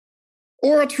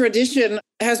Oral tradition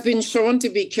has been shown to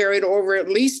be carried over at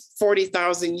least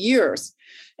 40,000 years.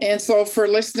 And so for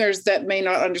listeners that may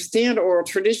not understand oral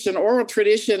tradition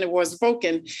was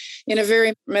spoken in a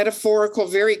very metaphorical,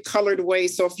 very colored way.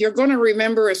 So if you're going to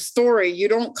remember a story, you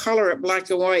don't color it black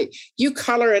and white. You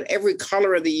color it every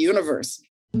color of the universe.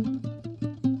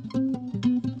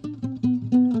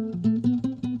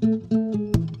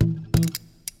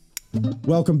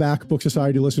 Welcome back, Book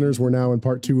Society listeners. We're now in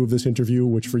part 2 of this interview,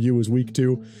 which for you is week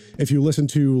 2. If you listened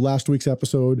to last week's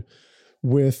episode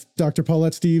with Dr.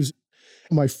 Paulette Steeves,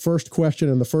 my first question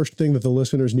and the first thing that the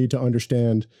listeners need to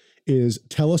understand is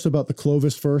tell us about the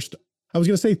Clovis first. I was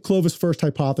going to say Clovis first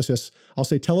hypothesis. I'll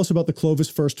say tell us about the Clovis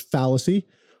first fallacy,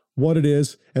 what it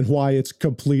is, and why it's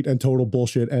complete and total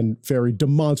bullshit and very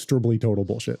demonstrably total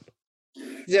bullshit.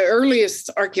 The earliest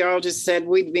archaeologists said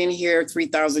we'd been here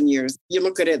 3,000 years. You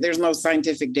look at it, there's no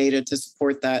scientific data to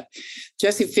support that.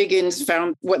 Jesse Figgins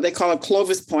found what they call a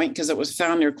Clovis point because it was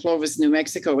found near Clovis, New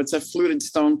Mexico. It's a fluted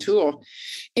stone tool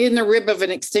in the rib of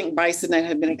an extinct bison that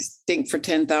had been extinct for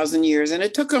 10,000 years. And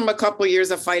it took him a couple of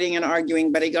years of fighting and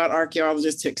arguing, but he got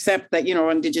archaeologists to accept that,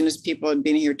 indigenous people had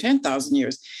been here 10,000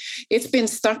 years. It's been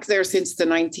stuck there since the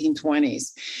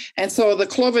 1920s. And so the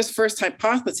Clovis first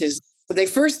hypothesis, they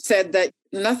first said that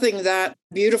nothing that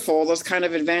beautiful, those kind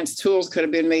of advanced tools could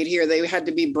have been made here. They had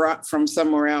to be brought from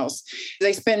somewhere else.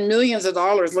 They spent millions of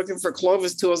dollars looking for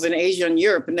Clovis tools in Asia and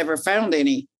Europe and never found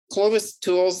any. Clovis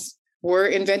tools were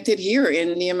invented here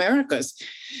in the Americas.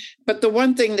 But the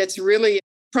one thing that's really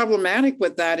problematic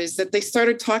with that is that they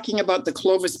started talking about the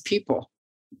Clovis people.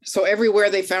 So everywhere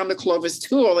they found a Clovis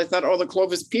tool, they thought, the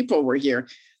Clovis people were here.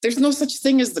 There's no such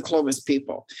thing as the Clovis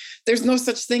people. There's no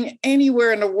such thing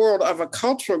anywhere in the world of a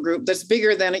cultural group that's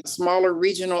bigger than a smaller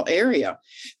regional area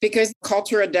because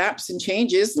culture adapts and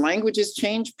changes, languages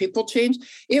change, people change.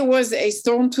 It was a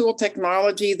stone tool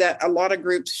technology that a lot of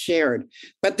groups shared,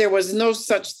 but there was no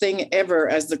such thing ever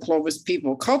as the Clovis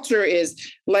people. Culture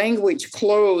is language,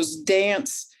 clothes,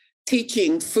 dance,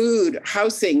 teaching, food,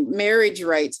 housing, marriage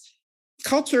rights.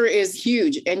 Culture is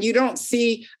huge, and you don't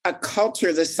see a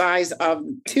culture the size of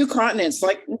 2 continents.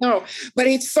 No, but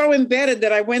it's so embedded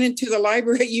that I went into the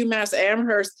library at UMass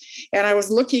Amherst and I was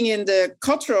looking in the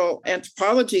cultural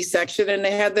anthropology section, and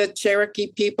they had the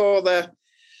Cherokee people, the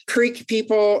Creek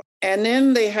people, and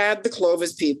then they had the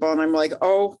Clovis people. And I'm like,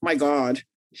 oh my God,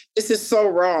 this is so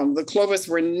wrong. The Clovis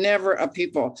were never a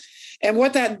people. And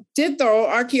what that did, though,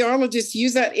 archaeologists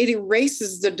use that, it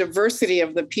erases the diversity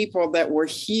of the people that were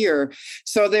here.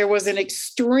 So there was an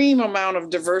extreme amount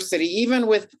of diversity, even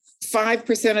with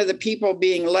 5% of the people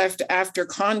being left after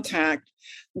contact.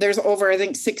 There's over, I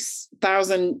think,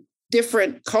 6,000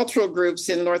 different cultural groups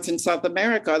in North and South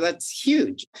America. That's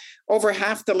huge. Over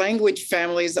half the language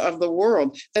families of the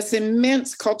world. That's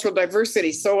immense cultural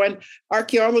diversity. So when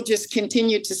archaeologists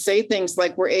continue to say things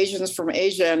like we're Asians from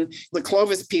Asia and the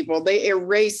Clovis people, they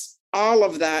erase all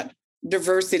of that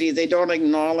diversity. They don't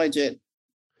acknowledge it.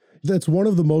 That's one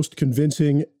of the most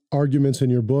convincing arguments in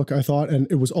your book, I thought.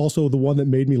 And it was also the one that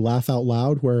made me laugh out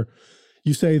loud, where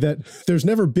you say that there's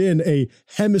never been a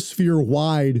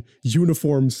hemisphere-wide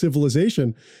uniform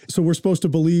civilization. So we're supposed to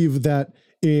believe that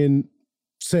in,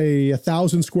 say,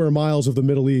 1,000 square miles of the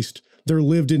Middle East, there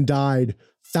lived and died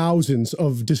thousands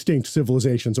of distinct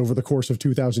civilizations over the course of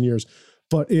 2,000 years.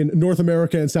 But in North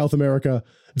America and South America,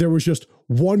 there was just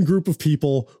one group of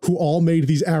people who all made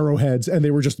these arrowheads, and they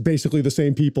were just basically the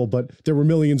same people, but there were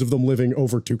millions of them living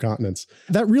over 2 continents.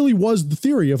 That really was the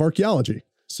theory of archaeology.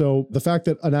 So the fact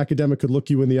that an academic could look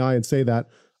you in the eye and say that,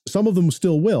 some of them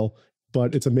still will,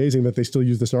 but it's amazing that they still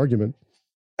use this argument.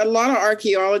 A lot of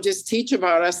archaeologists teach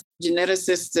about us,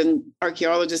 geneticists and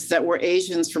archaeologists, that we're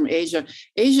Asians from Asia.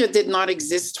 Asia did not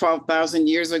exist 12,000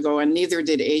 years ago, and neither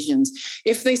did Asians.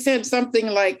 If they said something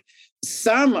like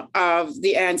some of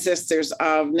the ancestors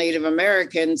of Native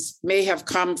Americans may have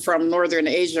come from Northern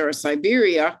Asia or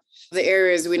Siberia, the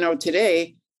areas we know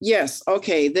today, yes,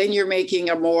 okay, then you're making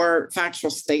a more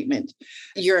factual statement.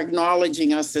 You're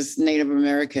acknowledging us as Native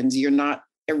Americans. You're not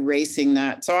erasing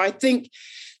that. So I think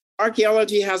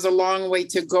archaeology has a long way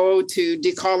to go to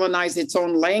decolonize its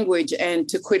own language and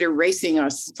to quit erasing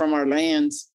us from our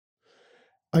lands.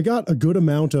 I got a good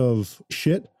amount of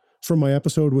shit from my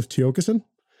episode with Tiokasin.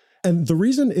 And the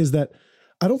reason is that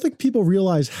I don't think people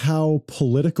realize how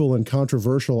political and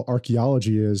controversial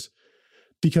archaeology is,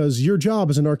 because your job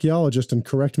as an archaeologist, and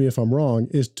correct me if I'm wrong,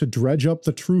 is to dredge up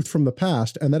the truth from the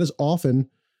past. And that is often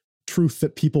truth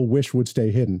that people wish would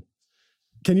stay hidden.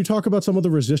 Can you talk about some of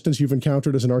the resistance you've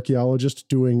encountered as an archaeologist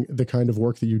doing the kind of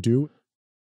work that you do?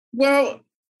 Well,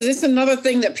 this is another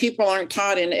thing that people aren't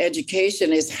taught in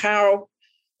education, is how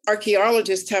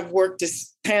archaeologists have worked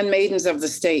as handmaidens of the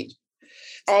state.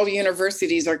 All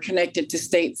universities are connected to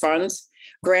state funds.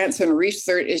 Grants and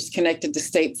research is connected to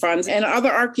state funds. And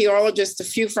other archaeologists, a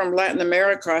few from Latin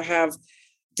America, have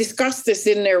discussed this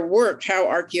in their work, how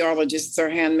archaeologists are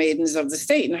handmaidens of the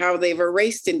state and how they've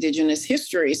erased Indigenous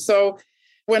history. So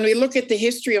when we look at the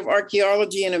history of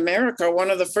archaeology in America, one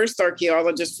of the first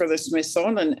archaeologists for the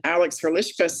Smithsonian, Alex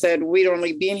Herlichka, said we'd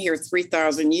only been here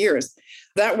 3,000 years.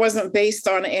 That wasn't based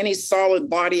on any solid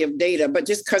body of data, but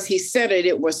just because he said it,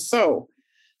 it was so.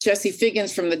 Jesse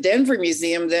Figgins from the Denver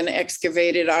Museum then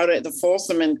excavated out at the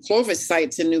Folsom and Clovis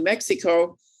sites in New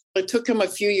Mexico. It took him a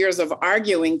few years of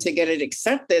arguing to get it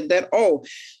accepted that,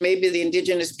 maybe the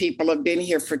Indigenous people have been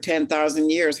here for 10,000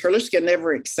 years. Herlichka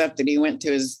never accepted. He went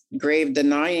to his grave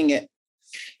denying it.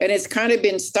 And it's kind of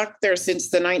been stuck there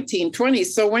since the 1920s.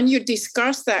 So when you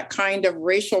discuss that kind of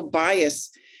racial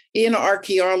bias in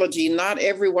archaeology, not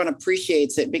everyone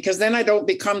appreciates it, because then I don't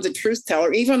become the truth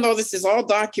teller, even though this is all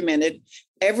documented.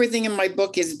 Everything in my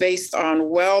book is based on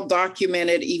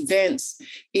well-documented events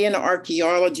in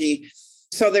archaeology.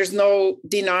 So there's no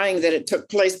denying that it took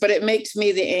place, but it makes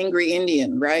me the angry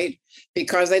Indian, right?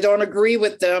 Because I don't agree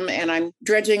with them and I'm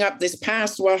dredging up this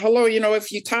past. Well, hello,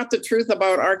 if you taught the truth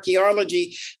about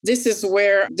archaeology, this is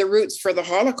where the roots for the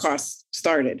Holocaust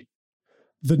started.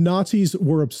 The Nazis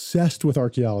were obsessed with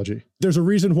archaeology. There's a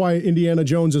reason why Indiana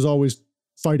Jones is always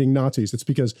fighting Nazis. It's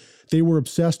because they were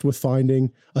obsessed with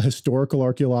finding a historical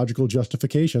archaeological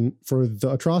justification for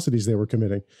the atrocities they were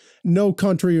committing. No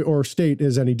country or state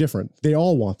is any different. They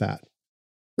all want that.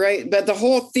 Right. But the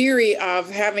whole theory of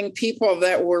having people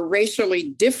that were racially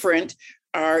different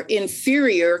are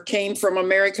inferior came from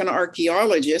American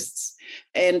archaeologists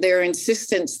and their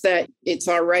insistence that it's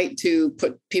all right to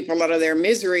put people out of their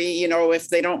misery, if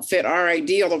they don't fit our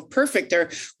ideal of perfect, or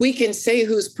we can say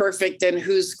who's perfect and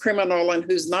who's criminal and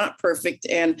who's not perfect,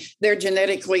 and they're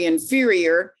genetically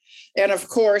inferior. And of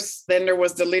course, then there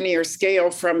was the linear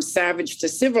scale from savage to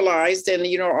civilized, and,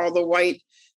 all the white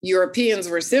Europeans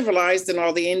were civilized and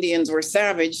all the Indians were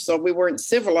savage, so we weren't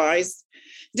civilized.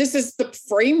 This is the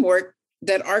framework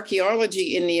that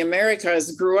archaeology in the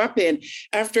Americas grew up in.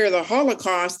 After the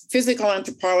Holocaust, physical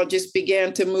anthropologists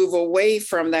began to move away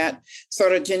from that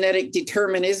sort of genetic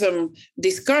determinism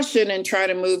discussion and try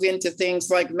to move into things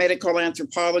like medical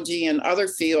anthropology and other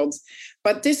fields.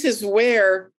 But this is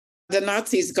where the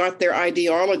Nazis got their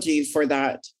ideology for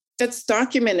that. That's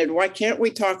documented. Why can't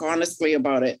we talk honestly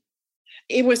about it?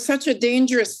 It was such a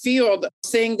dangerous field.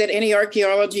 Saying that any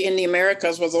archaeology in the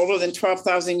Americas was older than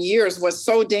 12,000 years was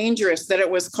so dangerous that it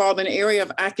was called an area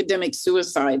of academic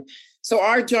suicide. So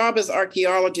our job as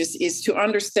archaeologists is to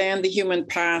understand the human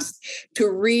past,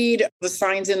 to read the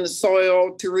signs in the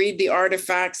soil, to read the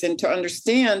artifacts, and to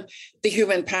understand the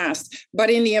human past. But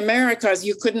in the Americas,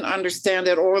 you couldn't understand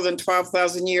it older than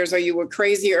 12,000 years, or you were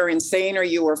crazy or insane, or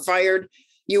you were fired,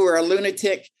 you were a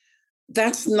lunatic.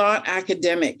 That's not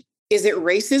academic. Is it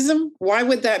racism? Why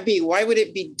would that be? Why would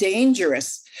it be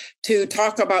dangerous to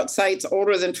talk about sites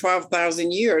older than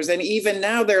 12,000 years? And even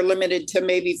now they're limited to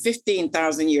maybe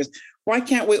 15,000 years. Why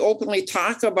can't we openly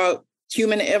talk about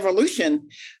human evolution?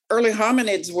 Early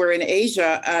hominids were in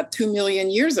Asia 2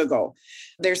 million years ago.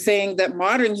 They're saying that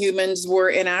modern humans were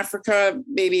in Africa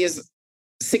maybe as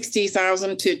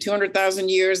 60,000 to 200,000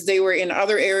 years. They were in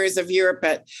other areas of Europe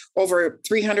at over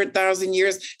 300,000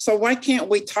 years. So why can't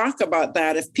we talk about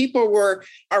that? If people were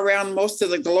around most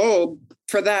of the globe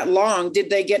for that long,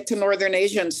 did they get to Northern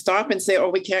Asia and stop and say,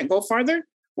 we can't go farther?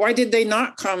 Why did they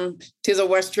not come to the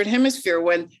Western Hemisphere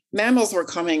when mammals were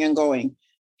coming and going?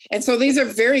 And so these are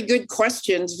very good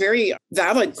questions, very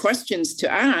valid questions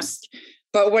to ask.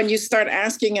 But when you start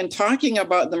asking and talking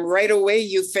about them right away,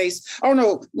 you face,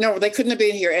 no, they couldn't have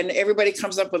been here. And everybody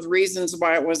comes up with reasons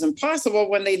why it was impossible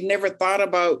when they'd never thought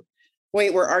about,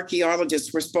 we're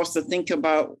archaeologists. We're supposed to think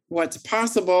about what's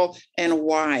possible and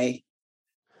why.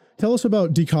 Tell us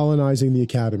about decolonizing the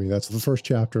academy. That's the first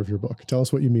chapter of your book. Tell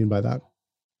us what you mean by that.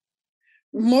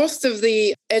 Most of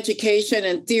the education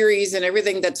and theories and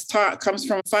everything that's taught comes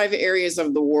from 5 areas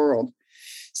of the world.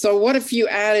 So what if you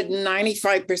added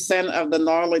 95% of the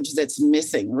knowledge that's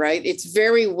missing, right? It's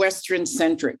very Western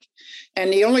centric.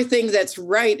 And the only thing that's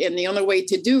right and the only way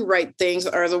to do right things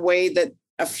are the way that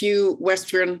a few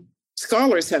Western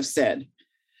scholars have said.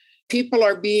 People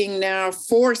are being now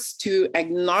forced to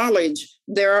acknowledge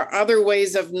there are other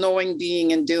ways of knowing,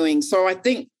 being, and doing. So I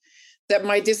think that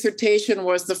my dissertation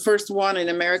was the first one in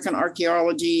American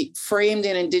archaeology framed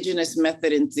in Indigenous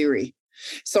method and theory.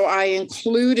 So I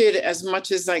included as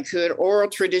much as I could oral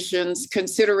traditions,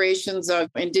 considerations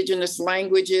of Indigenous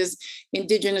languages,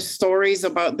 Indigenous stories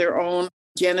about their own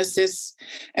Genesis,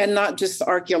 and not just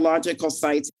archaeological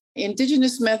sites.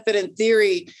 Indigenous method and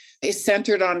theory is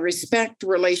centered on respect,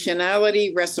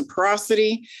 relationality,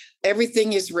 reciprocity.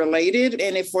 Everything is related.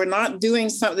 And if we're not doing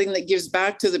something that gives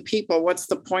back to the people, what's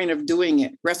the point of doing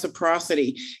it?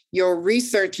 Reciprocity. Your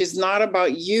research is not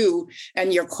about you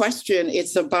and your question.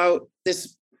 It's about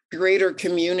this greater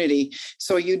community.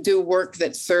 So you do work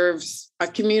that serves a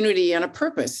community and a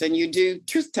purpose, and you do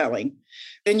truth telling,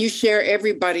 and you share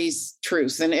everybody's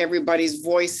truth and everybody's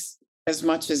voice as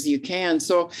much as you can.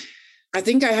 So I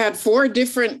think I had 4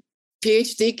 different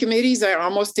PhD committees. I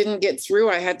almost didn't get through.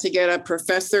 I had to get a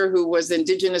professor who was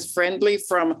Indigenous friendly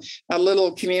from a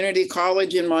little community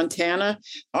college in Montana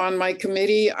on my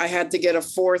committee. I had to get a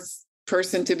 4th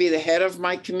person to be the head of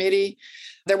my committee.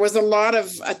 There was a lot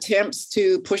of attempts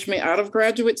to push me out of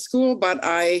graduate school, but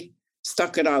I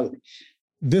stuck it out.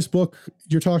 This book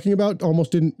you're talking about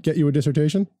almost didn't get you a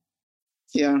dissertation?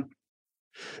 Yeah.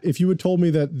 If you had told me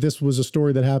that this was a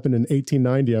story that happened in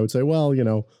 1890, I would say, well,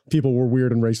 people were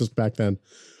weird and racist back then.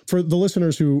 For the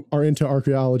listeners who are into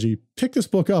archaeology, pick this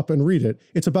book up and read it.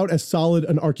 It's about as solid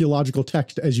an archaeological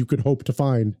text as you could hope to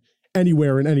find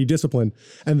anywhere in any discipline.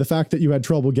 And the fact that you had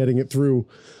trouble getting it through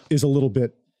is a little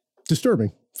bit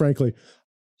disturbing, frankly.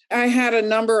 I had a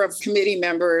number of committee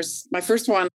members. My first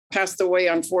one passed away,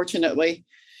 unfortunately.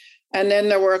 And then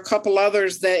there were a couple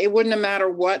others that it wouldn't have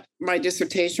mattered what my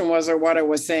dissertation was or what I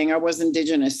was saying. I was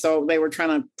Indigenous, so they were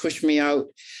trying to push me out.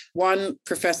 One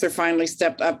professor finally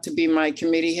stepped up to be my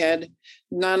committee head.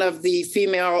 None of the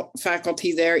female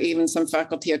faculty there, even some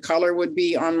faculty of color, would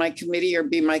be on my committee or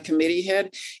be my committee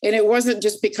head. And it wasn't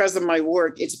just because of my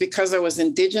work. It's because I was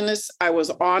Indigenous, I was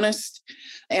honest,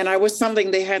 and I was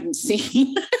something they hadn't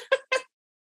seen.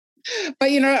 But,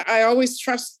 I always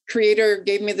trust Creator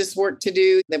gave me this work to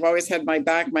do. They've always had my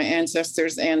back, my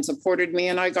ancestors, and supported me,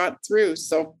 and I got through.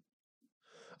 So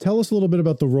tell us a little bit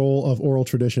about the role of oral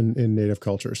tradition in Native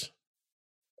cultures.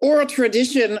 Oral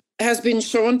tradition has been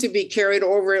shown to be carried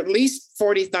over at least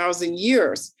 40,000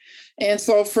 years. And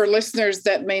so for listeners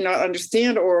that may not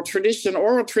understand oral tradition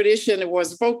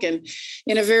was spoken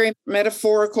in a very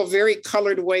metaphorical, very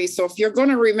colored way. So if you're going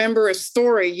to remember a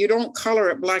story, you don't color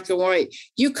it black and white.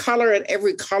 You color it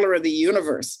every color of the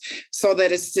universe so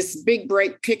that it's this big,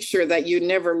 bright picture that you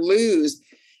never lose.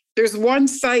 There's one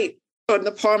site on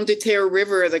the Pomme de Terre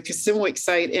River, the Kisimwick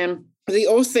site, and the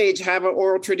Osage have an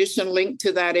oral tradition linked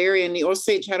to that area. And the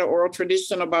Osage had an oral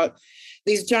tradition about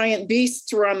these giant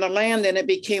beasts were on the land, and it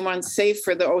became unsafe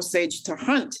for the Osage to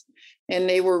hunt. And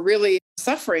they were really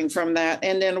suffering from that.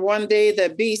 And then one day the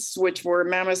beasts, which were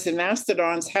mammoths and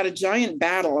mastodons, had a giant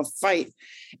battle, a fight,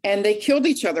 and they killed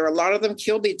each other. A lot of them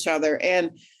killed each other.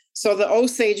 And so the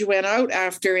Osage went out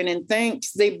after, and in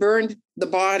thanks, they burned the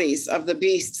bodies of the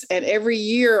beasts. And every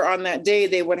year on that day,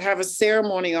 they would have a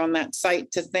ceremony on that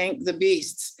site to thank the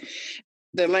beasts.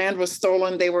 The land was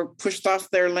stolen. They were pushed off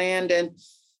their land, and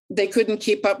they couldn't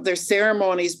keep up their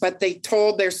ceremonies, but they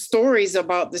told their stories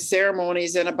about the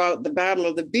ceremonies and about the Battle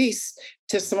of the Beasts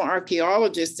to some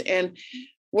archaeologists. And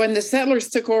when the settlers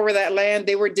took over that land,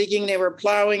 they were digging, they were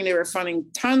plowing, they were finding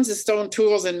tons of stone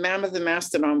tools and mammoth and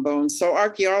mastodon bones. So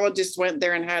archaeologists went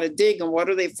there and had a dig. And what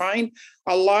do they find?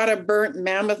 A lot of burnt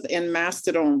mammoth and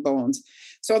mastodon bones.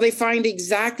 So they find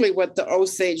exactly what the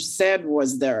Osage said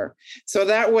was there. So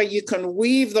that way you can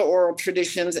weave the oral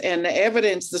traditions and the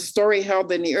evidence, the story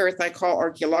held in the earth. I call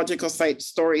archaeological site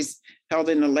stories held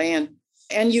in the land.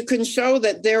 And you can show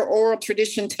that their oral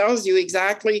tradition tells you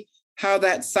exactly how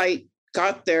that site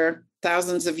got there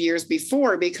thousands of years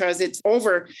before, because it's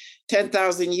over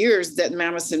 10,000 years that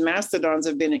mammoths and mastodons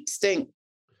have been extinct.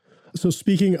 So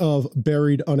speaking of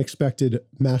buried, unexpected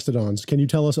mastodons, can you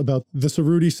tell us about the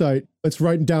Cerruti site? It's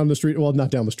right down the street. Well,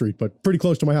 not down the street, but pretty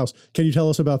close to my house. Can you tell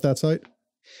us about that site?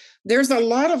 There's a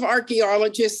lot of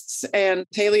archaeologists and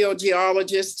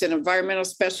paleogeologists and environmental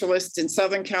specialists in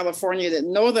Southern California that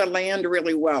know the land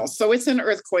really well. So it's an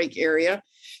earthquake area.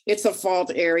 It's a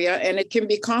fault area, and it can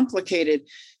be complicated,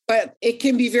 but it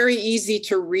can be very easy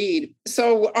to read.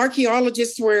 So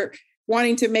archaeologists were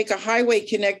wanting to make a highway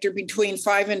connector between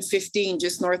 5 and 15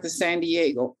 just north of San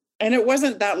Diego. And it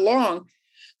wasn't that long,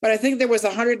 but I think there was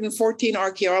 114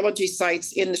 archaeology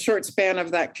sites in the short span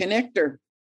of that connector.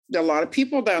 There are a lot of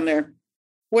people down there.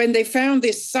 When they found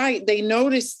this site, they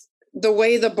noticed the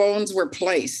way the bones were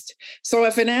placed. So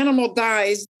if an animal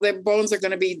dies, the bones are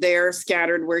going to be there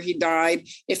scattered where he died.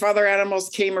 If other animals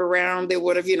came around, they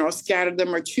would have, scattered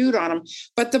them or chewed on them.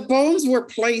 But the bones were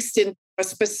placed in a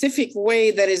specific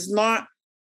way that is not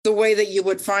the way that you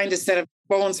would find a set of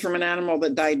bones from an animal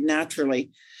that died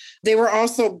naturally. They were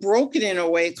also broken in a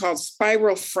way called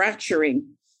spiral fracturing.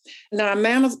 Now, a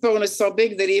mammoth bone is so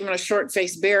big that even a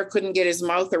short-faced bear couldn't get his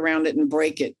mouth around it and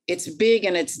break it. It's big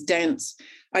and it's dense.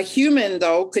 A human,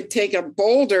 though, could take a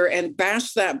boulder and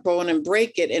bash that bone and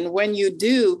break it. And when you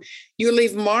do, you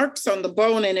leave marks on the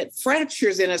bone and it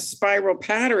fractures in a spiral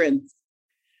pattern.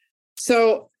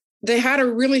 So they had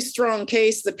a really strong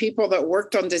case, the people that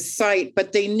worked on this site,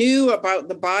 but they knew about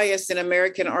the bias in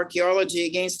American archaeology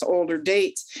against older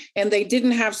dates. And they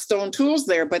didn't have stone tools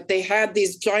there, but they had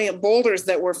these giant boulders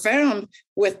that were found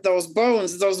with those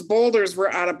bones. Those boulders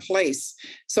were out of place.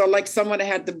 So like someone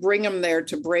had to bring them there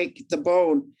to break the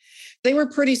bone. They were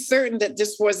pretty certain that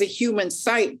this was a human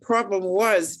site. Problem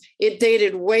was, it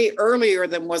dated way earlier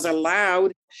than was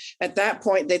allowed. At that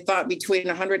point, they thought between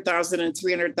 100,000 and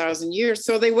 300,000 years.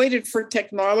 So they waited for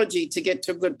technology to get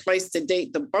to a good place to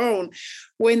date the bone.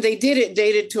 When they did, it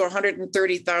dated to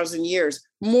 130,000 years.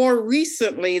 More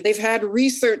recently, they've had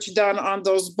research done on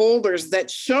those boulders that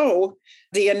show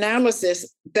the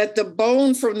analysis that the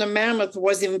bone from the mammoth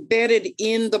was embedded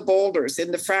in the boulders,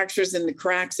 in the fractures, in the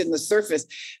cracks in the surface.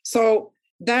 So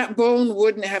that bone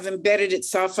wouldn't have embedded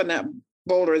itself in that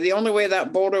boulder. The only way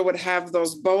that boulder would have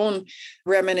those bone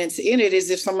remnants in it is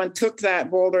if someone took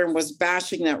that boulder and was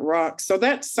bashing that rock. So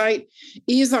that site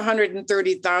is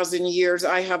 130,000 years.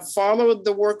 I have followed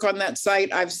the work on that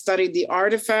site. I've studied the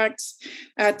artifacts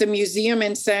at the museum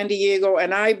in San Diego,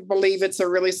 and I believe it's a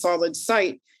really solid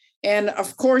site. And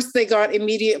of course, they got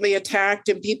immediately attacked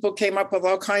and people came up with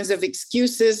all kinds of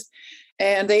excuses,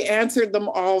 and they answered them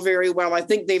all very well. I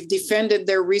think they've defended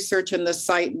their research in the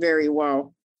site very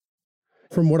well.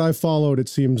 From what I've followed, it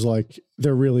seems like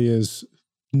there really is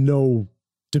no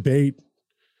debate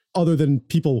other than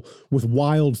people with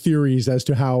wild theories as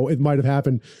to how it might have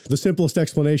happened. The simplest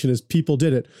explanation is people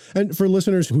did it. And for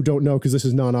listeners who don't know, because this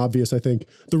is non-obvious, I think,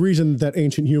 the reason that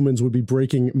ancient humans would be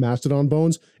breaking mastodon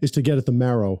bones is to get at the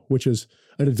marrow, which is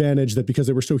an advantage that because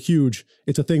they were so huge,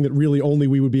 it's a thing that really only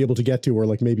we would be able to get to, or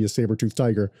like maybe a saber-toothed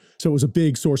tiger. So it was a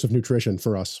big source of nutrition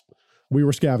for us. We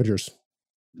were scavengers.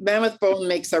 Mammoth bone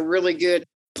makes a really good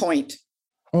point.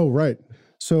 Oh, right.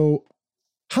 So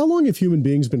how long have human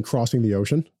beings been crossing the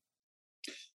ocean?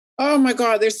 Oh my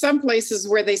God, there's some places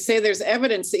where they say there's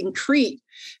evidence in Crete.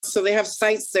 So they have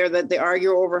sites there that they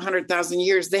argue over 100,000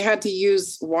 years. They had to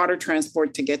use water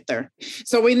transport to get there.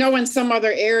 So we know in some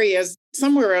other areas,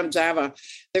 somewhere around Java,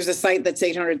 there's a site that's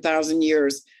 800,000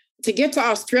 years. To get to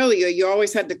Australia, you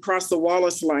always had to cross the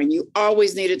Wallace Line. You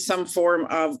always needed some form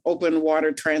of open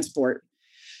water transport.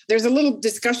 There's a little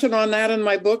discussion on that in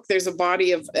my book. There's a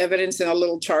body of evidence and a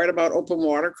little chart about open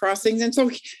water crossings. And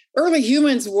so early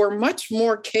humans were much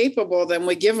more capable than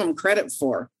we give them credit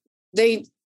for. They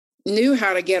knew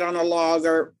how to get on a log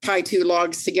or tie two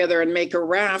logs together and make a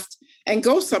raft and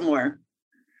go somewhere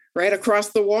right across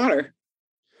the water.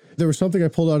 There was something I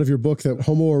pulled out of your book that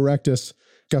Homo erectus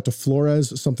got to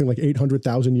Flores something like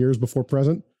 800,000 years before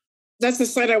present. That's the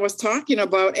site I was talking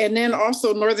about. And then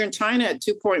also northern China at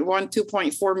 2.1,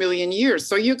 2.4 million years.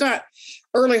 So you got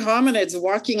early hominids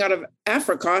walking out of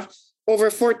Africa over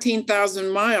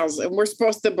 14,000 miles. And we're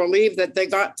supposed to believe that they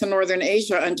got to northern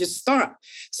Asia and just stopped.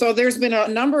 So there's been a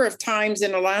number of times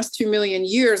in the last 2 million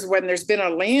years when there's been a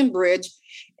land bridge,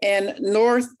 and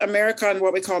North America and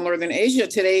what we call Northern Asia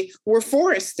today were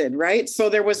forested, right? So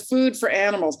there was food for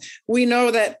animals. We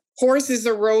know that horses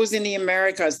arose in the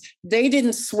Americas. They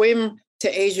didn't swim to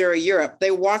Asia or Europe.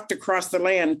 They walked across the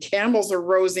land. Camels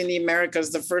arose in the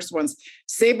Americas, the first ones,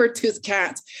 saber-toothed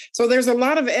cats. So there's a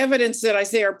lot of evidence that I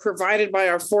say are provided by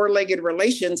our four-legged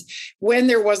relations when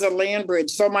there was a land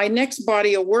bridge. So my next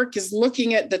body of work is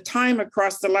looking at the time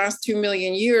across the last 2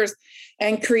 million years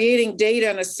and creating data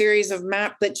and a series of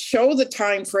maps that show the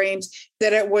time frames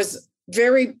that it was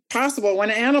very possible when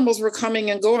animals were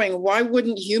coming and going. Why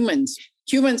wouldn't humans?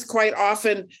 Humans quite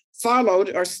often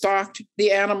followed or stalked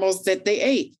the animals that they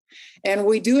ate. And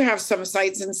we do have some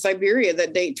sites in Siberia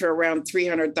that date to around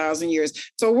 300,000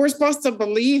 years. So we're supposed to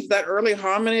believe that early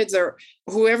hominids or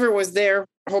whoever was there,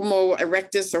 Homo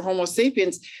erectus or Homo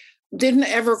sapiens, didn't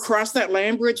ever cross that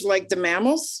land bridge like the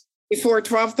mammals before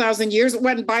 12,000 years.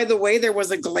 When, by the way, there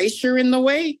was a glacier in the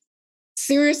way.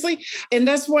 Seriously? And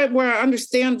that's where I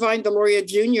understand Vine Deloria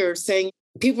Jr. saying,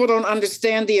 people don't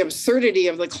understand the absurdity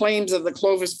of the claims of the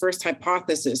Clovis first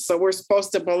hypothesis. So we're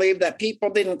supposed to believe that people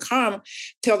didn't come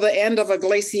till the end of a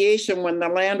glaciation when the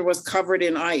land was covered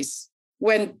in ice.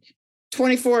 When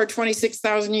 24 or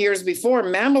 26,000 years before,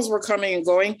 mammals were coming and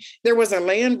going. There was a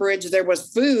land bridge. There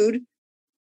was food.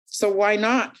 So why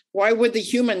not? Why would the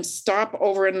humans stop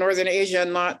over in Northern Asia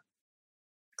and not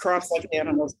cross like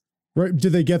animals? Right.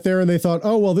 Did they get there and they thought,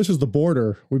 oh, well, this is the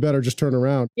border. We better just turn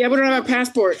around. Yeah, we don't have a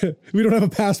passport. We don't have a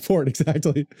passport.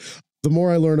 Exactly. The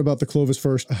more I learn about the Clovis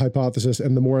First hypothesis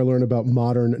and the more I learn about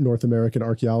modern North American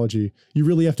archaeology, you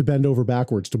really have to bend over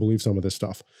backwards to believe some of this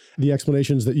stuff. The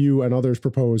explanations that you and others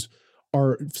propose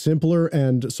are simpler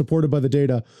and supported by the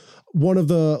data. One of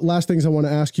the last things I want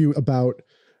to ask you about,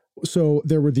 so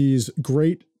there were these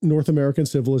great North American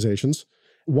civilizations.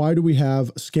 Why do we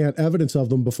have scant evidence of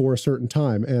them before a certain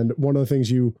time? And one of the things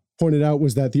you pointed out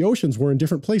was that the oceans were in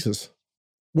different places.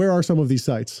 Where are some of these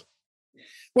sites?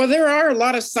 Well, there are a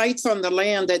lot of sites on the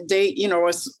land that date,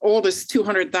 as old as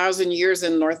 200,000 years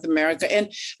in North America. And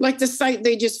like the site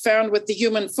they just found with the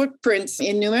human footprints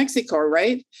in New Mexico,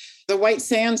 right? The White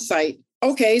Sand site.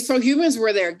 Okay, so humans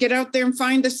were there. Get out there and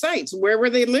find the sites. Where were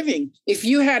they living? If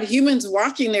you had humans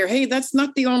walking there, hey, that's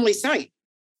not the only site.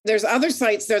 There's other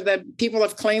sites there that people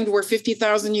have claimed were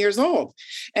 50,000 years old,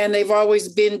 and they've always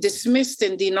been dismissed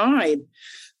and denied.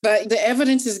 But the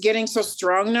evidence is getting so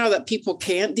strong now that people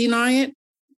can't deny it.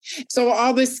 So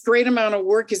all this great amount of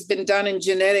work has been done in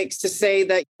genetics to say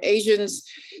that Asians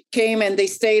came and they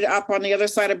stayed up on the other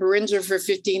side of Beringia for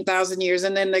 15,000 years,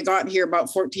 and then they got here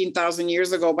about 14,000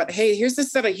 years ago. But hey, here's a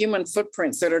set of human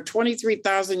footprints that are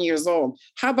 23,000 years old.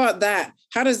 How about that?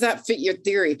 How does that fit your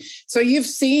theory? So you've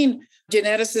seen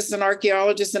geneticists and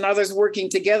archaeologists and others working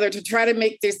together to try to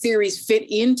make their theories fit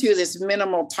into this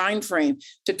minimal time frame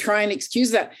to try and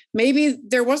excuse that. Maybe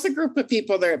there was a group of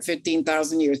people there at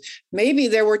 15,000 years. Maybe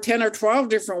there were 10 or 12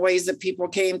 different ways that people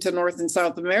came to North and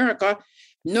South America.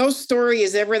 No story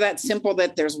is ever that simple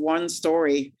that there's one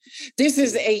story. This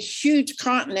is a huge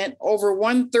continent, over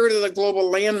 1/3 of the global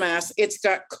landmass. It's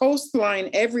got coastline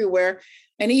everywhere.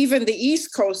 And even the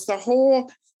East Coast, the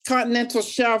whole continental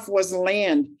shelf was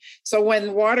land. So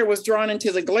when water was drawn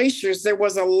into the glaciers, there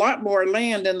was a lot more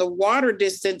land, and the water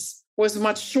distance was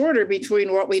much shorter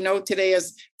between what we know today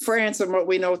as France and what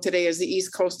we know today as the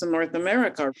East Coast of North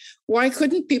America. Why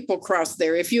couldn't people cross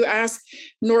there? If you ask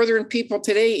northern people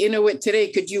today, Inuit today,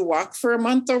 could you walk for a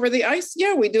month over the ice?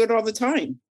 Yeah, we do it all the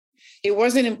time. It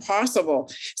wasn't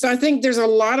impossible. So I think there's a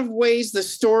lot of ways the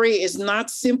story is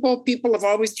not simple. People have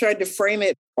always tried to frame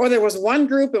it. Oh, there was one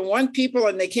group and one people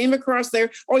and they came across there.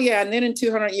 Oh, yeah. And then in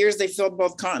 200 years, they filled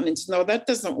both continents. No, that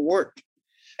doesn't work.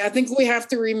 I think we have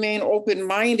to remain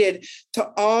open-minded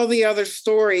to all the other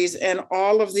stories and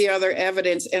all of the other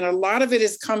evidence. And a lot of it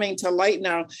is coming to light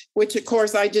now, which, of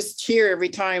course, I just cheer every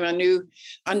time a new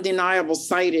undeniable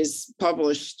site is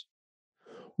published.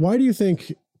 Why do you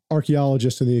think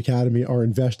archaeologists in the academy are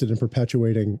invested in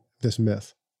perpetuating this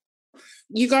myth?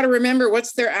 You got to remember,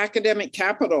 what's their academic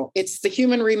capital? It's the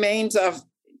human remains of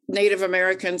Native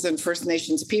Americans and First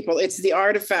Nations people. It's the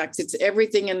artifacts. It's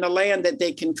everything in the land that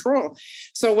they control.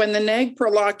 So when the NAGPRA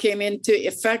law came into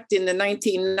effect in the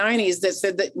 1990s that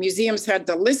said that museums had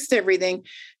to list everything,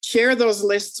 share those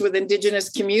lists with Indigenous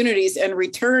communities, and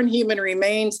return human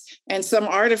remains and some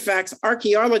artifacts,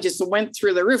 archaeologists went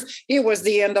through the roof. It was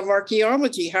the end of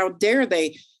archaeology. How dare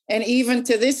they? And even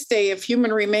to this day, if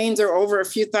human remains are over a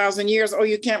few thousand years, oh,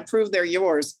 you can't prove they're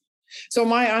yours. So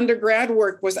my undergrad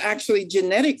work was actually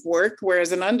genetic work,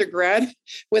 whereas an undergrad,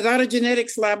 without a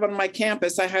genetics lab on my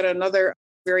campus, I had another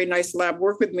very nice lab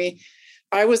work with me.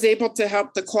 I was able to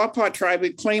help the Quapaw tribe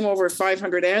claim over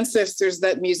 500 ancestors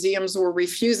that museums were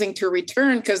refusing to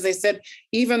return because they said,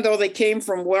 even though they came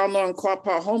from well-known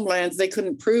Quapaw homelands, they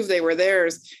couldn't prove they were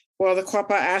theirs. Well, the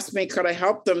Quapaw asked me, could I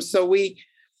help them? So we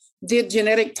did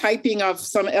genetic typing of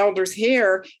some elders'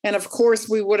 hair. And of course,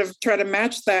 we would have tried to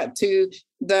match that to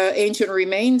the ancient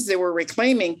remains they were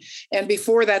reclaiming. And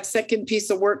before that second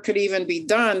piece of work could even be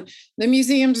done, the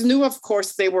museums knew, of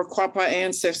course, they were Quapaw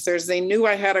ancestors. They knew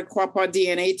I had a Quapaw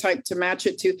DNA type to match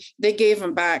it to. They gave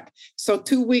them back. So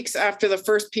 2 weeks after the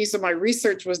first piece of my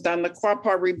research was done, the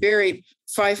Quapaw reburied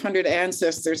 500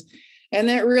 ancestors. And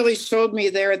that really showed me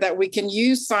there that we can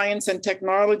use science and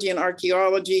technology and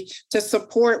archaeology to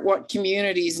support what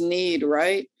communities need,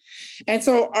 right? And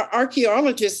so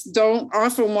archaeologists don't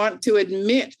often want to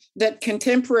admit that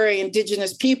contemporary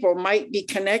Indigenous people might be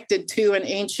connected to an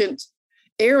ancient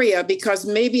area because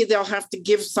maybe they'll have to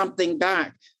give something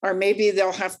back, or maybe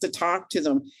they'll have to talk to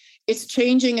them. It's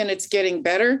changing and it's getting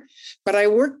better. But I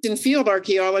worked in field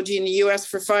archaeology in the US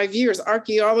for 5 years.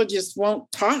 Archaeologists won't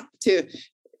talk to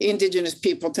Indigenous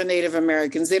people, to Native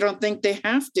Americans. They don't think they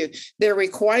have to. They're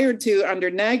required to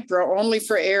under NAGPRA only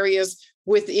for areas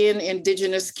within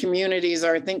Indigenous communities,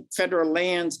 or I think federal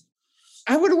lands.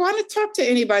 I would want to talk to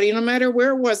anybody, no matter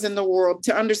where it was in the world,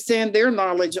 to understand their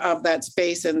knowledge of that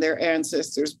space and their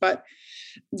ancestors. But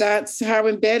that's how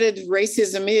embedded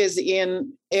racism is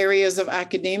in areas of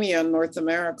academia in North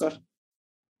America.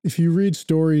 If you read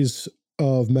stories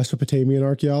of Mesopotamian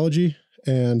archaeology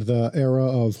and the era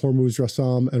of Hormuz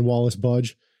Rassam and Wallace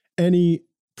Budge, any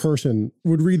person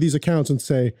would read these accounts and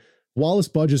say, Wallace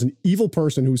Budge is an evil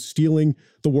person who's stealing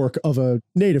the work of a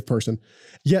native person.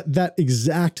 Yet that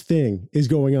exact thing is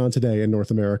going on today in North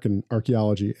American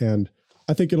archaeology. And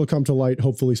I think it'll come to light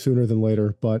hopefully sooner than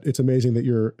later, but it's amazing that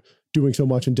you're doing so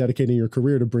much and dedicating your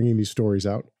career to bringing these stories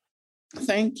out.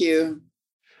 Thank you.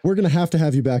 We're going to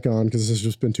have you back on because this has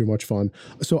just been too much fun.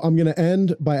 So I'm going to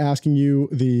end by asking you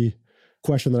the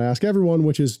question that I ask everyone,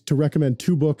 which is to recommend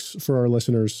 2 books for our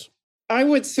listeners. I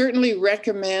would certainly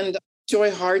recommend Joy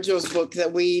Harjo's book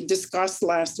that we discussed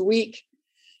last week.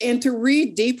 And to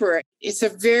read deeper, it's a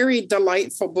very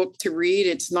delightful book to read.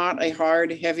 It's not a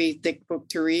hard, heavy, thick book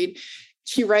to read.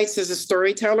 She writes as a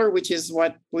storyteller, which is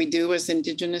what we do as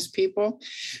Indigenous people.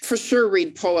 For sure,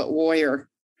 read Poet Warrior.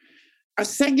 A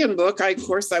second book, I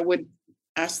would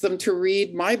ask them to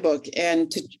read my book and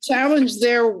to challenge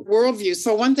their worldview.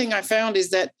 So one thing I found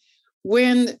is that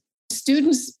when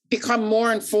students become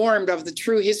more informed of the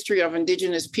true history of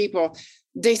Indigenous people,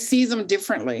 they see them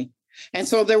differently. And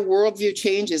so their worldview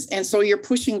changes. And so you're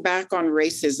pushing back on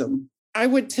racism. I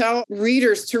would tell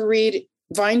readers to read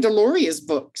Vine Deloria's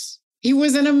books. He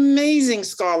was an amazing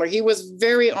scholar. He was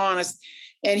very honest,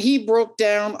 and he broke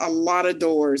down a lot of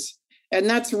doors. And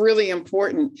that's really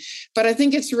important. But I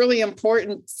think it's really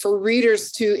important for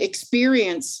readers to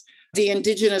experience the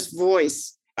Indigenous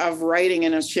voice of writing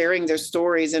and of sharing their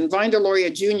stories. And Vine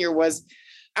Deloria Jr.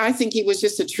 I think he was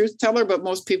just a truth teller, but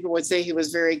most people would say he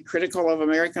was very critical of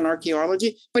American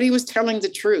archaeology, but he was telling the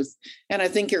truth. And I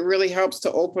think it really helps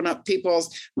to open up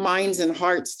people's minds and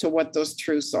hearts to what those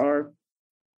truths are.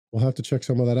 We'll have to check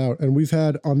some of that out. And we've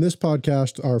had on this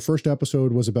podcast, our first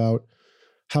episode was about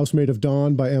Housemaid of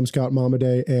Dawn by M. Scott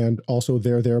Momaday and also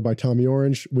There by Tommy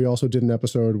Orange. We also did an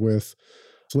episode with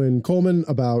Flynn Coleman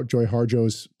about Joy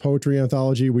Harjo's poetry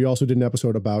anthology. We also did an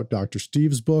episode about Dr.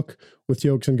 Steve's book with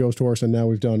Teox and Ghost Horse, and now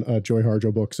we've done a Joy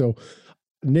Harjo book. So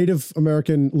Native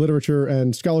American literature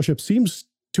and scholarship seems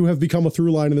to have become a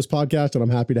through line in this podcast, and I'm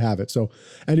happy to have it. So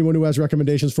anyone who has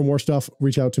recommendations for more stuff,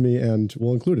 reach out to me and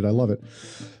we'll include it. I love it.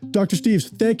 Dr.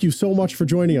 Steeves, thank you so much for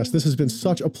joining us. This has been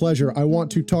such a pleasure. I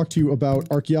want to talk to you about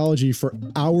archaeology for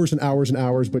hours and hours and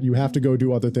hours, but you have to go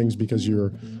do other things because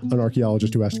you're an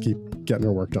archaeologist who has to keep getting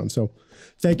her work done. So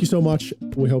thank you so much.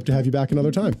 We hope to have you back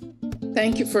another time.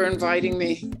 Thank you for inviting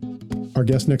me. Our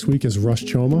guest next week is Russ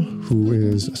Choma, who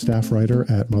is a staff writer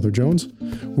at Mother Jones.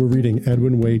 We're reading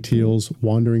Edwin Way Teal's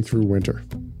Wandering Through Winter.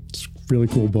 It's a really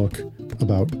cool book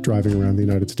about driving around the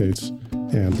United States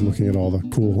and looking at all the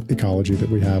cool ecology that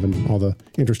we have and all the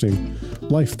interesting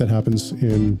life that happens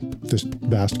in this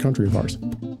vast country of ours.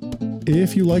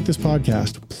 If you like this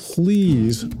podcast,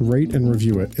 please rate and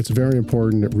review it. It's very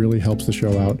important. It really helps the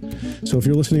show out. So if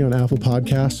you're listening on Apple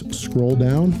Podcasts, scroll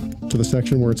down to the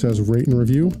section where it says rate and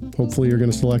review. Hopefully you're going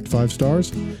to select 5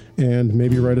 stars and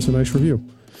maybe write us a nice review.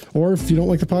 Or if you don't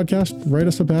like the podcast, write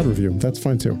us a bad review. That's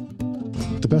fine too.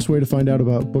 The best way to find out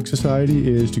about Book Society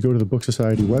is to go to the Book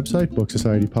Society website,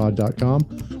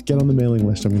 booksocietypod.com. Get on the mailing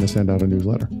list. I'm going to send out a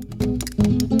newsletter.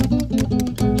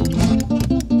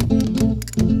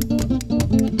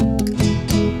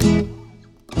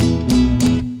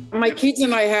 My kids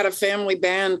and I had a family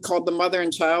band called the Mother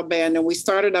and Child Band, and we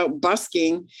started out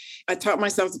busking. I taught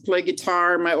myself to play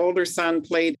guitar. My older son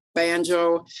played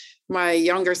banjo. My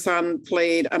younger son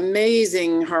played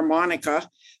amazing harmonica.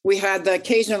 We had the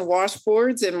occasional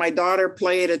washboards, and my daughter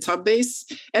played a tub bass.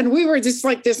 And we were just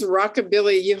like this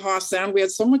rockabilly yeehaw sound. We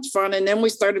had so much fun. And then we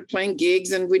started playing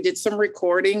gigs, and we did some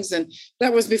recordings. And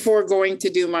that was before going to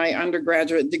do my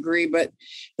undergraduate degree. But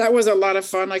that was a lot of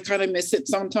fun. I kind of miss it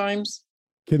sometimes.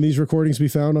 Can these recordings be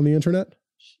found on the internet?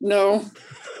 No.